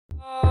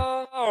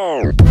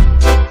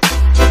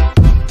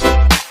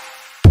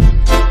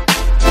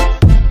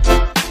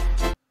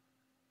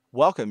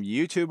Welcome,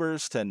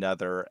 YouTubers, to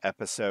another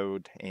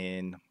episode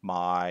in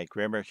my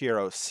Grammar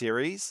Hero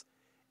series.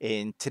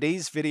 In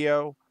today's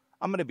video,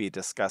 I'm going to be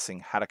discussing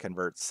how to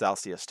convert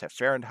Celsius to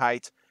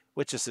Fahrenheit,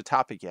 which is a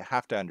topic you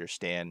have to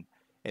understand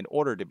in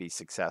order to be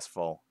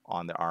successful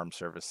on the Armed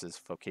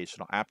Services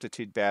Vocational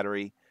Aptitude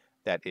Battery,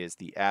 that is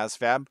the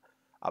ASVAB.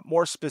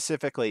 More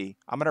specifically,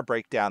 I'm going to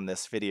break down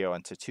this video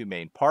into two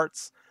main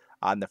parts.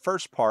 On the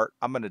first part,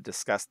 I'm going to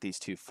discuss these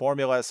two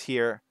formulas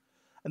here.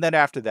 And then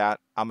after that,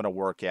 I'm going to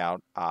work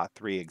out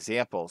three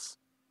examples.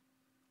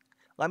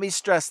 Let me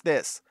stress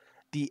this.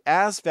 The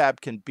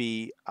ASVAB can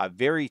be a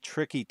very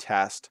tricky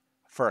test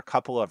for a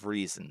couple of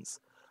reasons.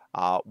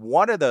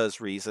 One of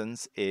those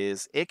reasons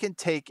is it can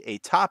take a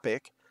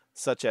topic,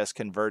 such as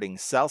converting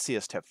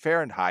Celsius to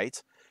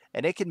Fahrenheit,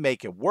 and it can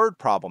make a word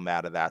problem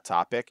out of that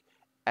topic,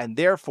 and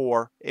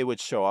therefore it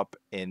would show up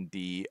in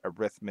the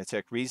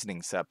Arithmetic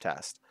Reasoning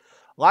subtest.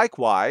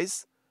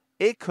 Likewise,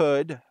 it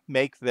could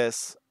make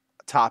this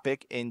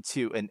topic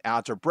into an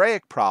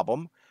algebraic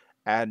problem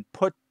and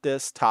put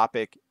this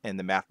topic in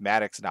the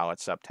mathematics knowledge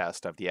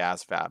subtest of the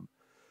ASVAB.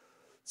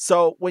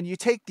 So when you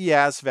take the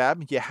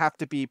ASVAB, you have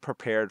to be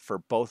prepared for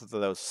both of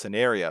those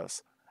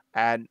scenarios.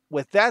 And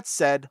with that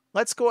said,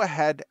 let's go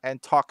ahead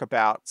and talk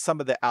about some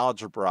of the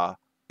algebra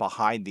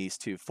behind these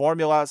two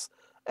formulas.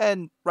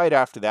 And right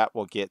after that,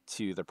 we'll get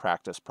to the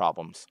practice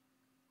problems.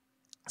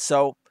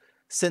 So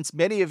since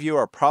many of you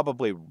are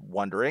probably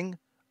wondering,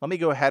 let me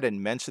go ahead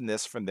and mention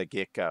this from the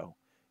get-go.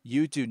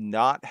 You do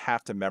not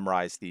have to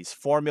memorize these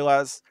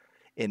formulas.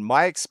 In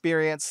my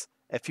experience,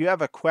 if you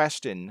have a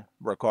question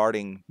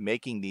regarding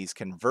making these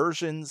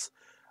conversions,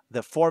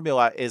 the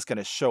formula is going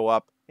to show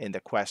up in the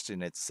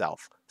question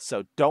itself.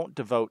 So don't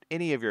devote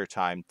any of your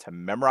time to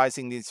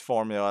memorizing these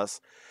formulas.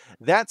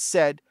 That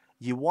said,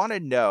 you want to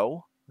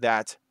know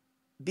that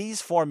these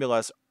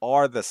formulas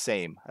are the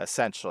same,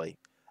 essentially.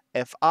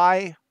 If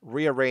I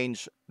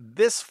rearrange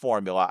this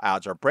formula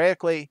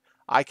algebraically,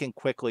 I can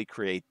quickly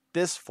create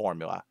this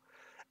formula.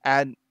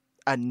 And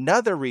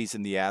another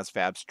reason the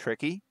ASVAB's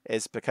tricky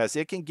is because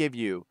it can give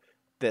you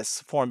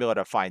this formula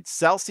to find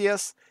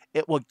Celsius,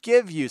 it will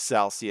give you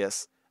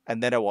Celsius,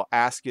 and then it will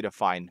ask you to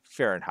find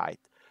Fahrenheit.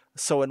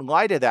 So in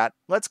light of that,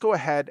 let's go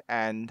ahead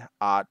and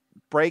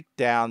break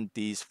down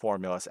these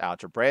formulas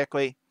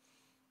algebraically.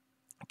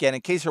 Again,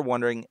 in case you're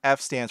wondering,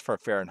 F stands for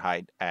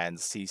Fahrenheit and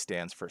C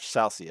stands for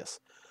Celsius.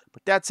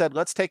 But that said,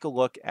 let's take a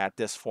look at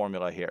this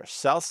formula here.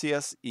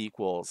 Celsius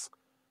equals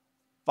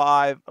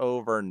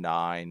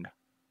 5/9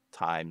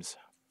 times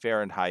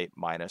Fahrenheit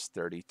minus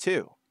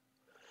 32.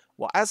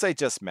 Well, as I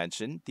just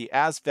mentioned, the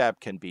ASVAB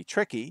can be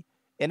tricky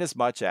in as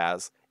much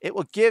as it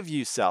will give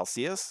you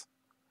Celsius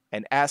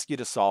and ask you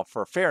to solve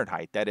for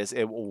Fahrenheit. That is,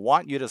 it will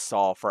want you to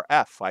solve for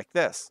F like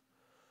this.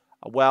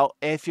 Well,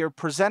 if you're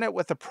presented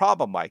with a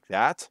problem like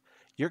that,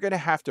 you're going to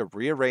have to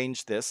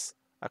rearrange this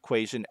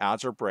equation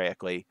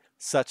algebraically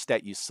such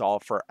that you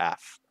solve for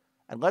F.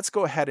 And let's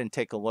go ahead and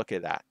take a look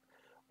at that.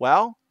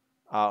 Well,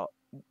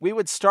 we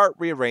would start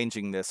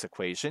rearranging this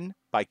equation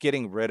by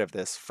getting rid of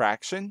this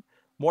fraction.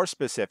 More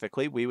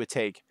specifically, we would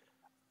take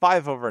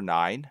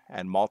 5/9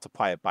 and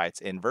multiply it by its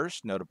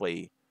inverse,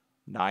 notably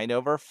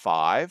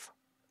 9/5.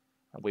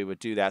 And we would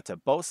do that to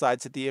both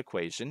sides of the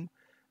equation.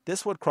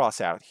 This would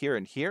cross out here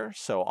and here.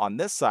 So on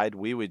this side,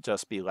 we would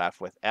just be left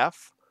with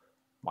F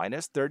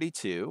minus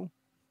 32.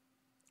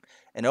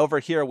 And over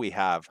here, we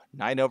have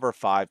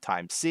 9/5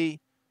 times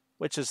C,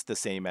 which is the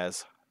same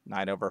as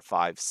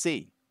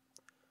 9/5C.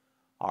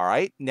 All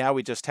right, now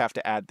we just have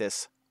to add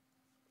this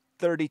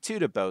 32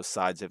 to both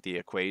sides of the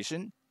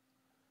equation.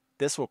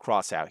 This will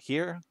cross out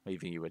here,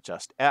 leaving you with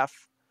just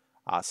F.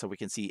 So we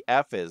can see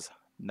F is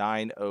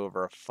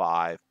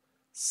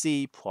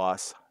 9/5C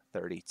plus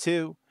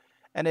 32.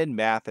 And in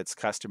math, it's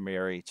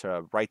customary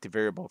to write the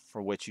variable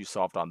for which you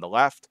solved on the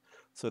left.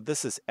 So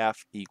this is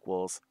F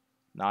equals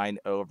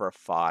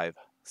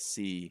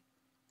 9/5C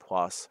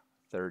plus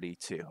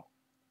 32. All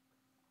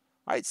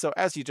right, so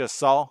as you just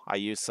saw, I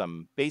used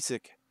some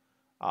basic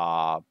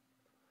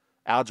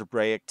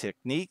algebraic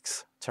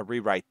techniques to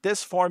rewrite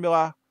this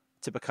formula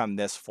to become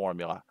this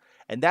formula.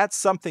 And that's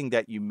something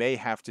that you may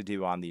have to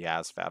do on the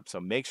ASVAB, so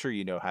make sure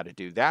you know how to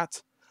do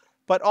that.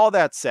 But all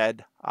that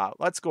said,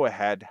 let's go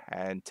ahead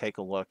and take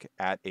a look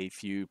at a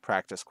few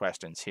practice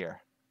questions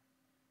here.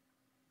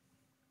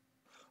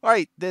 All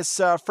right, this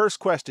first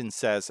question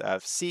says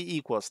if C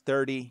equals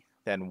 30,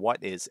 then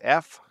what is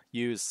F?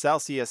 Use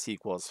Celsius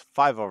equals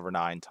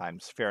 5/9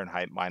 times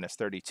Fahrenheit minus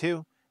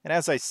 32. And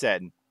as I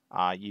said,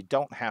 you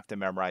don't have to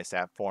memorize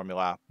that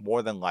formula.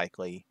 More than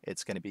likely,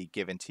 it's going to be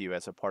given to you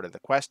as a part of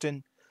the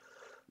question.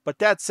 But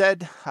that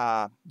said,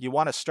 you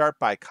want to start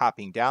by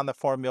copying down the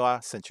formula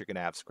since you're going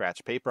to have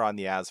scratch paper on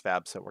the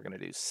ASVAB. So we're going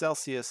to do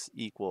Celsius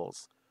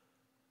equals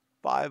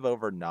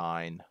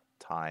 5/9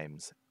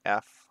 times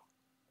F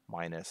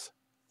minus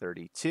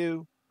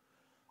 32.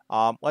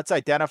 Let's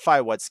identify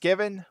what's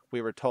given.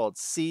 We were told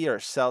C or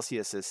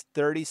Celsius is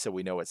 30, so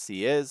we know what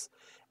C is.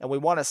 And we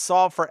want to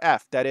solve for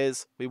F. That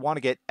is, we want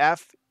to get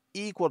F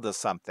equal to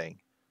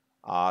something.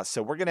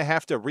 So we're going to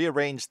have to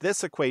rearrange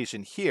this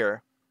equation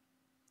here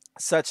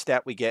such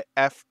that we get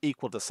F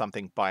equal to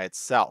something by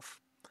itself.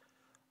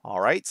 All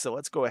right, so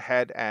let's go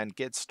ahead and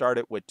get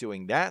started with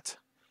doing that.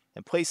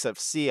 In place of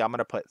C, I'm going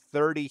to put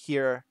 30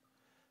 here.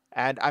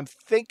 And I'm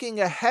thinking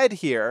ahead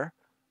here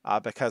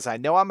because I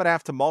know I'm going to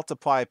have to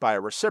multiply by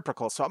a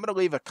reciprocal. So I'm going to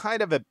leave a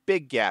kind of a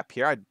big gap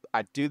here.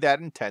 I do that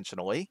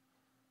intentionally.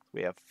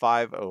 We have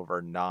 5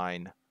 over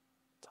 9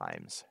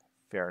 times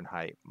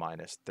Fahrenheit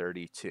minus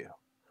 32.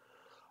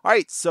 All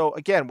right, so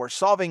again, we're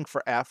solving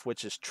for F,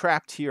 which is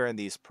trapped here in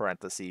these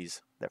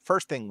parentheses. The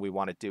first thing we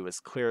want to do is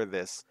clear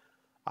this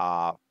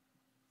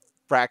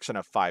fraction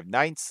of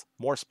 5/9.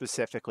 More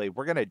specifically,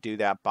 we're going to do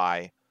that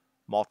by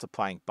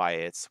multiplying by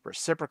its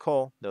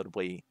reciprocal,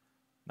 notably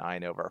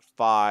 9 over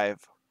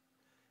 5.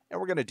 And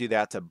we're going to do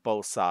that to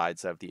both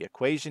sides of the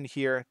equation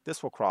here.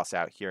 This will cross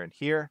out here and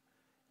here.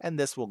 And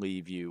this will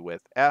leave you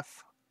with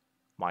F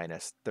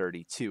minus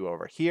 32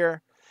 over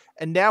here.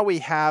 And now we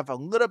have a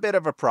little bit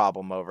of a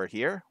problem over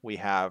here. We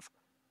have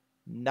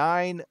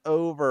 9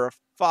 over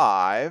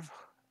 5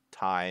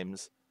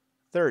 times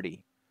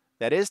 30.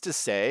 That is to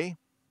say,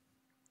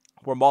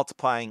 we're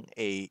multiplying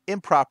an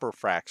improper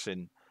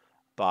fraction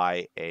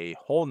by a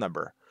whole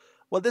number.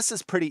 Well, this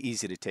is pretty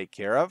easy to take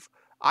care of.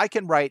 I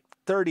can write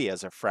 30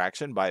 as a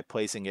fraction by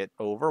placing it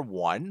over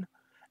 1.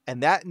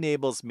 And that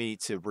enables me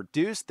to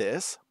reduce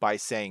this by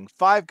saying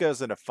 5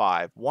 goes into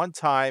 5 one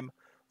time,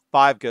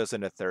 5 goes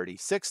into 30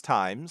 6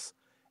 times.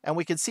 And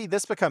we can see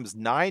this becomes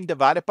 9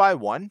 divided by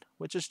 1,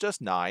 which is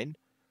just 9,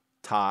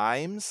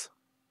 times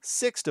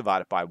 6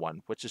 divided by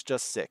 1, which is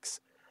just 6.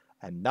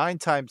 And 9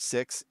 times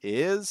 6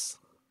 is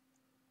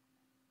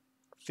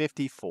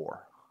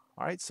 54.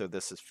 All right, so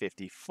this is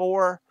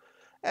 54.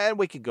 And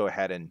we can go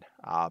ahead and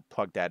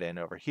plug that in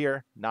over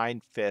here.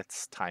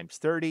 9/5 times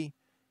 30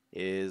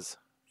 is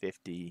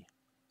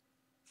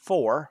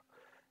 54.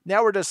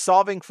 Now we're just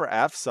solving for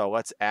F, so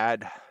let's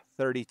add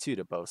 32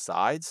 to both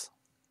sides.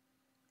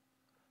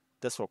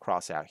 This will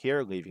cross out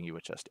here, leaving you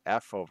with just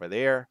F over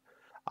there.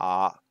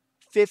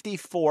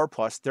 54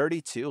 plus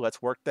 32,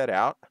 let's work that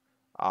out.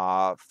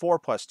 4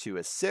 plus 2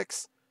 is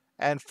 6,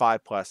 and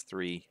 5 plus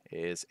 3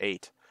 is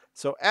 8.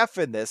 So F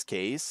in this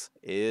case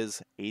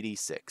is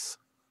 86.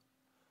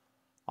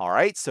 All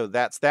right, so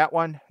that's that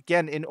one.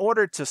 Again, in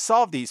order to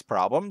solve these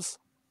problems,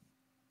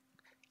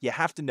 you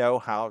have to know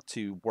how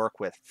to work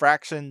with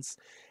fractions,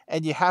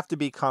 and you have to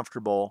be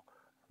comfortable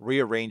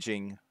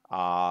rearranging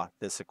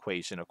this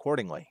equation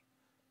accordingly.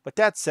 But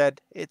that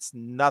said, it's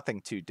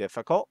nothing too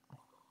difficult.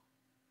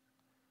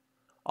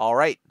 All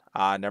right,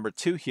 number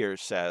 2 here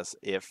says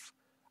if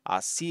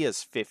C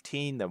is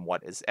 15, then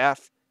what is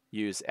F?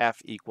 Use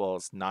F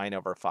equals 9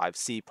 over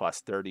 5C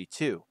plus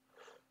 32.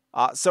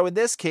 So in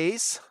this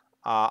case,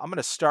 I'm going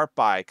to start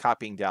by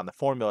copying down the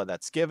formula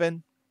that's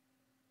given.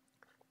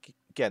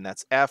 Again,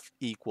 that's F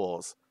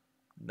equals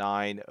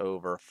 9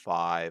 over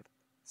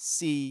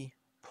 5C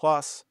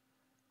plus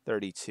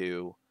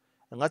 32.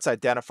 And let's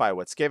identify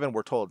what's given.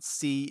 We're told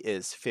C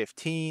is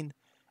 15,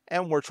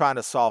 and we're trying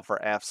to solve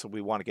for F, so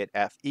we want to get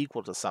F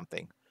equal to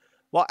something.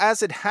 Well,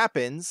 as it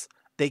happens,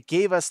 they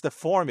gave us the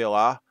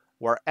formula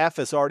where F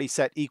is already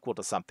set equal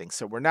to something.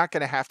 So we're not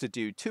going to have to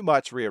do too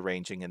much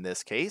rearranging in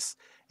this case.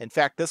 In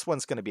fact, this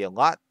one's going to be a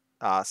lot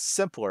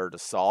simpler to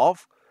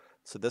solve.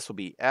 So this will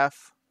be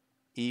F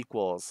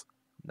equals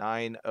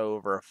 9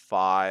 over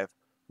 5.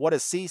 What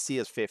is C? C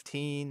is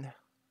 15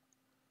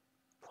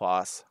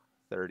 plus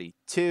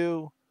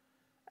 32.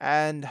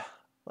 And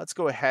let's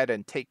go ahead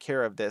and take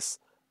care of this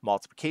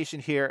multiplication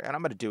here. And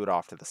I'm going to do it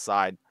off to the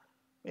side.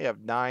 We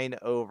have 9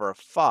 over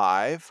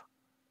 5.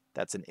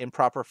 That's an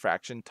improper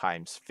fraction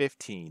times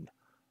 15,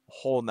 a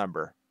whole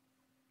number.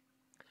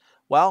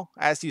 Well,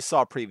 as you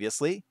saw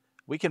previously,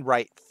 we can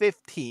write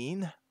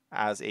 15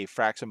 as a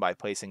fraction by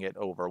placing it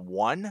over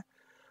 1.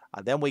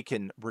 Then we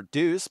can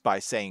reduce by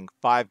saying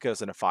 5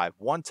 goes into 5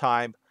 one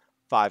time,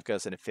 5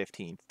 goes into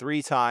 15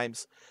 3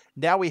 times.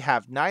 Now we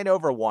have 9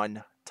 over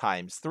 1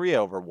 times 3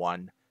 over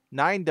 1.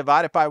 9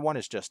 divided by 1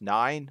 is just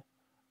 9.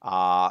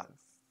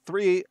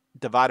 3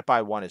 divided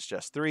by 1 is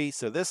just 3.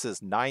 So this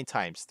is 9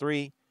 times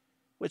 3,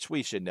 which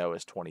we should know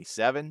is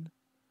 27.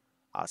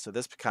 So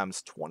this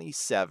becomes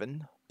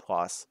 27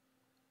 plus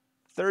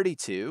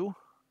 32.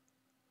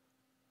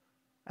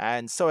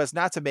 And so as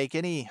not to make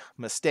any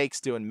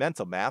mistakes doing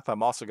mental math,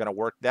 I'm also going to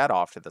work that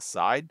off to the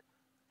side.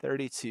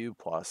 32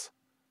 plus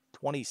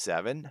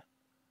 27.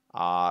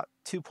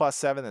 2 plus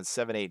 7 is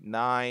 7, 8,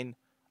 9.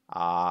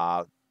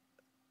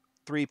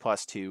 3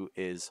 plus 2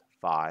 is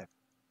 5.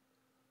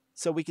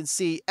 So we can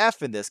see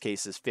F in this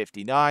case is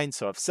 59.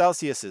 So if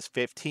Celsius is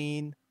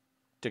 15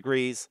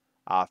 degrees,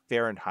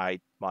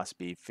 Fahrenheit must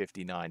be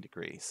 59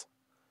 degrees.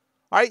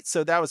 All right,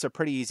 so that was a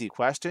pretty easy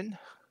question.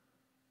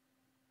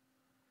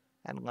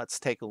 And let's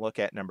take a look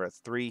at number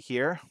 3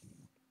 here.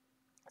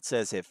 It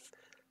says if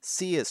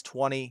C is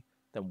 20,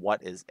 then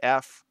what is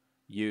F?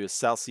 Use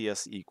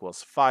Celsius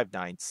equals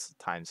 5/9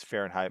 times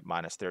Fahrenheit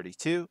minus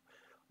 32.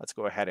 Let's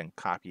go ahead and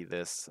copy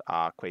this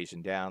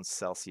equation down.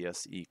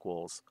 Celsius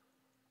equals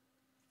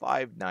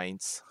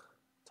 5/9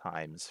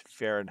 times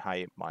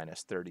Fahrenheit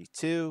minus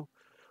 32.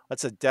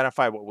 Let's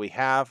identify what we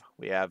have.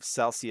 We have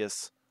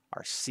Celsius,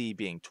 our C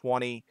being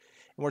 20,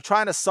 and we're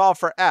trying to solve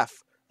for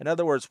F. In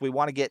other words, we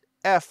want to get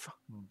F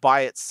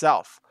by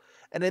itself.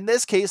 And in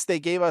this case, they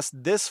gave us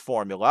this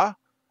formula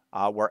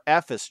where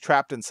F is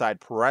trapped inside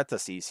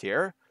parentheses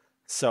here.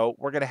 So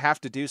we're going to have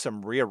to do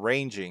some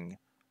rearranging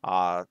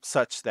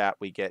such that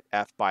we get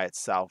F by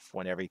itself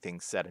when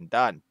everything's said and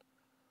done.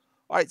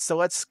 All right, so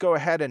let's go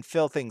ahead and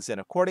fill things in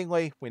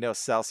accordingly. We know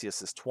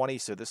Celsius is 20,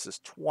 so this is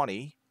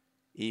 20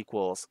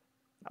 equals,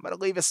 I'm going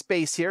to leave a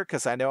space here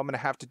because I know I'm going to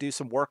have to do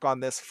some work on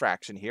this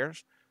fraction here.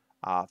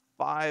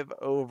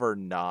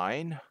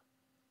 5/9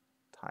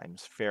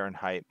 times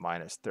Fahrenheit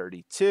minus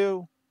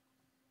 32.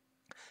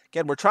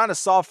 Again, we're trying to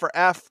solve for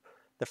F.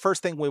 The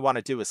first thing we want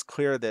to do is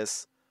clear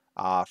this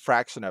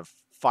fraction of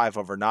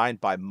 5/9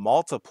 by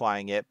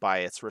multiplying it by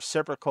its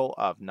reciprocal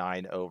of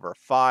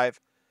 9/5.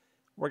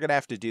 We're going to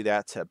have to do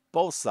that to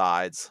both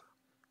sides.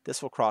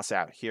 This will cross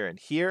out here and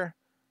here,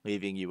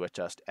 leaving you with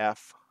just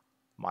F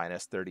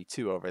minus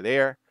 32 over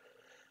there.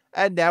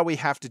 And now we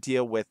have to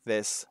deal with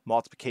this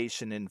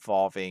multiplication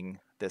involving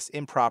this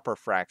improper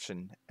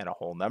fraction and a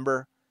whole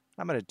number.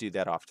 I'm going to do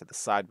that off to the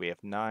side. We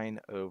have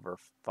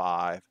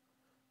 9/5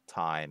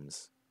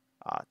 times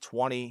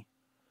 20.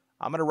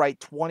 I'm going to write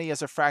 20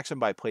 as a fraction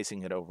by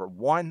placing it over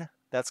 1.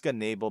 That's going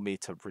to enable me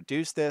to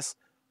reduce this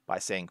by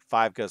saying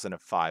 5 goes into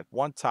 5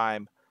 one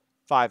time,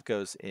 5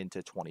 goes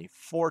into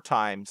 24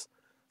 times.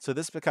 So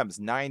this becomes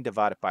 9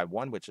 divided by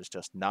 1, which is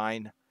just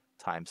 9,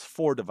 times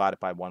 4 divided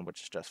by 1,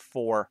 which is just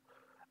 4.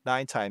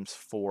 9 times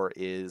 4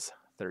 is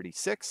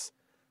 36.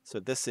 So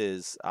this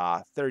is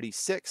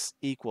 36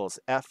 equals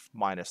F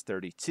minus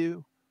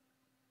 32.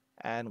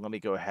 And let me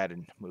go ahead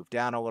and move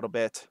down a little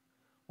bit.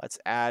 Let's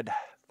add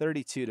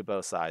 32 to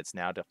both sides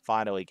now to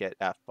finally get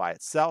F by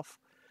itself.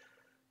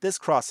 This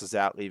crosses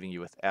out, leaving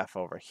you with F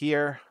over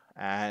here.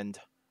 And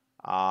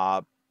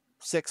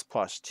 6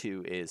 plus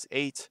 2 is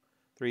 8.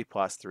 3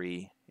 plus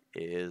 3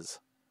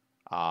 is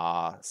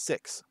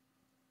 6.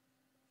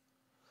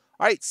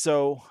 All right,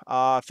 so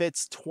if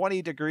it's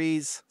 20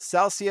 degrees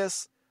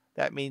Celsius,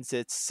 that means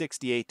it's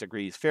 68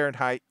 degrees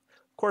Fahrenheit.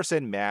 Of course,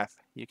 in math,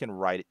 you can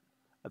write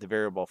the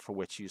variable for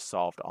which you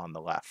solved on the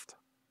left.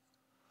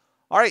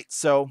 All right,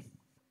 so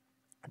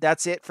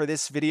that's it for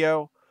this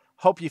video.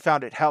 Hope you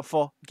found it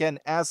helpful. Again,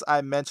 as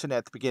I mentioned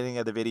at the beginning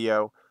of the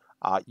video,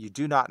 you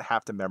do not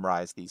have to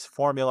memorize these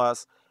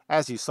formulas.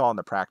 As you saw in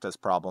the practice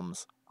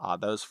problems,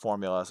 those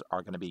formulas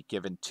are going to be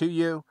given to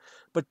you.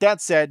 But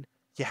that said,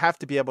 you have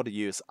to be able to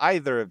use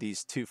either of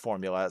these two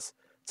formulas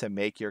to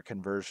make your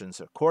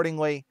conversions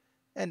accordingly.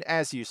 And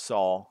as you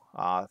saw,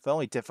 the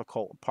only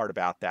difficult part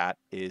about that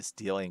is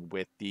dealing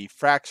with the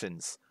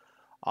fractions.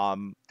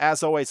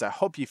 As always, I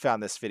hope you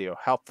found this video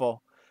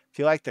helpful. If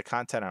you like the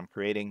content I'm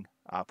creating,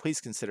 please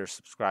consider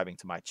subscribing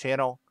to my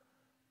channel.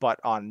 But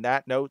on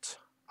that note,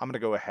 I'm going to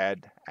go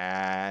ahead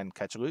and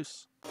cut you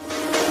loose.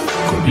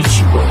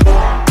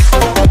 Konnichiwa.